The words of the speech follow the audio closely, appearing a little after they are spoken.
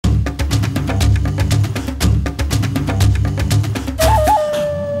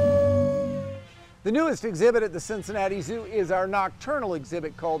The newest exhibit at the Cincinnati Zoo is our nocturnal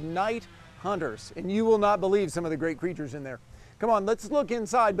exhibit called Night Hunters, and you will not believe some of the great creatures in there. Come on, let's look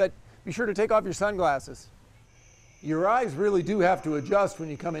inside, but be sure to take off your sunglasses. Your eyes really do have to adjust when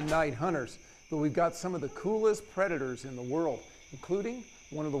you come in Night Hunters, but we've got some of the coolest predators in the world, including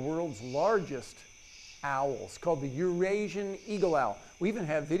one of the world's largest owls called the Eurasian eagle owl. We even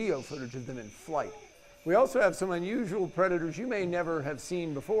have video footage of them in flight. We also have some unusual predators you may never have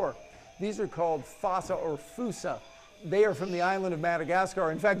seen before. These are called fossa or fusa. They are from the island of Madagascar.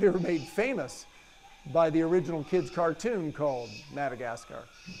 In fact, they were made famous by the original kids' cartoon called Madagascar.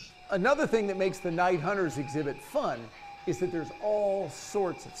 Another thing that makes the Night Hunters exhibit fun is that there's all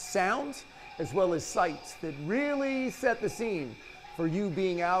sorts of sounds as well as sights that really set the scene for you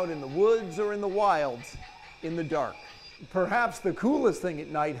being out in the woods or in the wilds in the dark. Perhaps the coolest thing at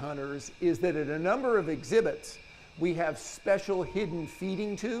Night Hunters is that at a number of exhibits, we have special hidden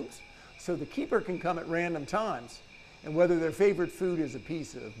feeding tubes so the keeper can come at random times, and whether their favorite food is a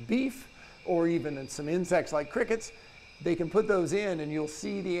piece of beef or even some insects like crickets, they can put those in and you'll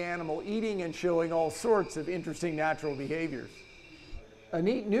see the animal eating and showing all sorts of interesting natural behaviors. A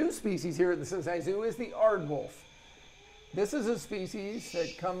neat new species here at the Cincinnati Zoo is the aardwolf. This is a species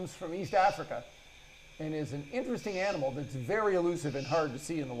that comes from East Africa and is an interesting animal that's very elusive and hard to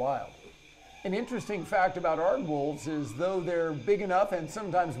see in the wild. An interesting fact about aardwolves is though they're big enough and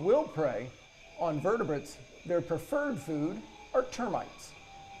sometimes will prey on vertebrates, their preferred food are termites.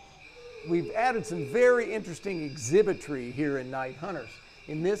 We've added some very interesting exhibitry here in Night Hunters.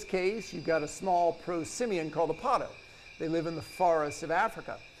 In this case, you've got a small prosimian called a potto. They live in the forests of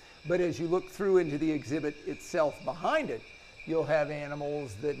Africa. But as you look through into the exhibit itself behind it, you'll have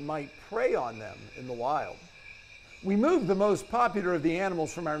animals that might prey on them in the wild. We moved the most popular of the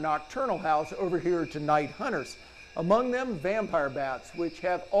animals from our nocturnal house over here to Night Hunters. Among them, vampire bats, which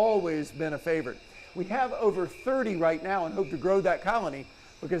have always been a favorite. We have over 30 right now and hope to grow that colony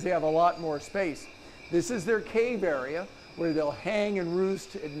because they have a lot more space. This is their cave area where they'll hang and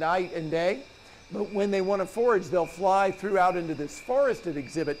roost at night and day. But when they want to forage, they'll fly throughout into this forested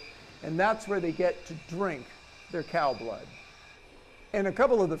exhibit, and that's where they get to drink their cow blood. And a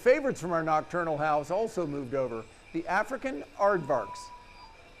couple of the favorites from our nocturnal house also moved over. The African aardvarks.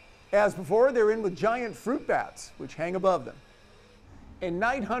 As before, they're in with giant fruit bats, which hang above them. And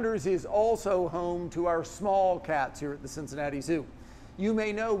Night Hunters is also home to our small cats here at the Cincinnati Zoo. You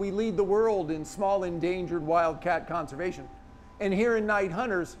may know we lead the world in small endangered wild cat conservation. And here in Night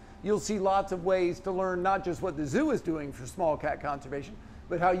Hunters, you'll see lots of ways to learn not just what the zoo is doing for small cat conservation,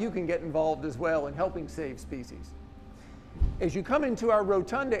 but how you can get involved as well in helping save species. As you come into our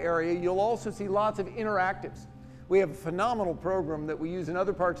rotunda area, you'll also see lots of interactives. We have a phenomenal program that we use in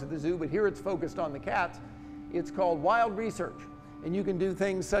other parts of the zoo, but here it's focused on the cats. It's called Wild Research, and you can do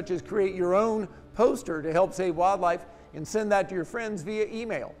things such as create your own poster to help save wildlife and send that to your friends via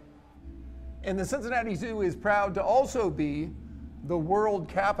email. And the Cincinnati Zoo is proud to also be the world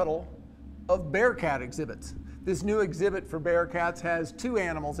capital of bearcat exhibits. This new exhibit for bearcats has 2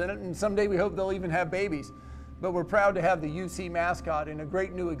 animals in it, and someday we hope they'll even have babies. But we're proud to have the UC mascot in a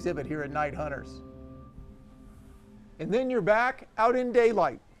great new exhibit here at Night Hunters. And then you're back out in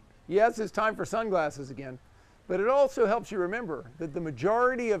daylight. Yes, it's time for sunglasses again, but it also helps you remember that the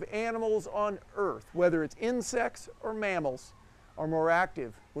majority of animals on Earth, whether it's insects or mammals, are more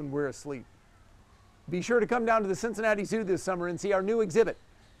active when we're asleep. Be sure to come down to the Cincinnati Zoo this summer and see our new exhibit,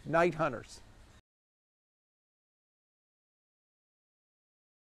 Night Hunters.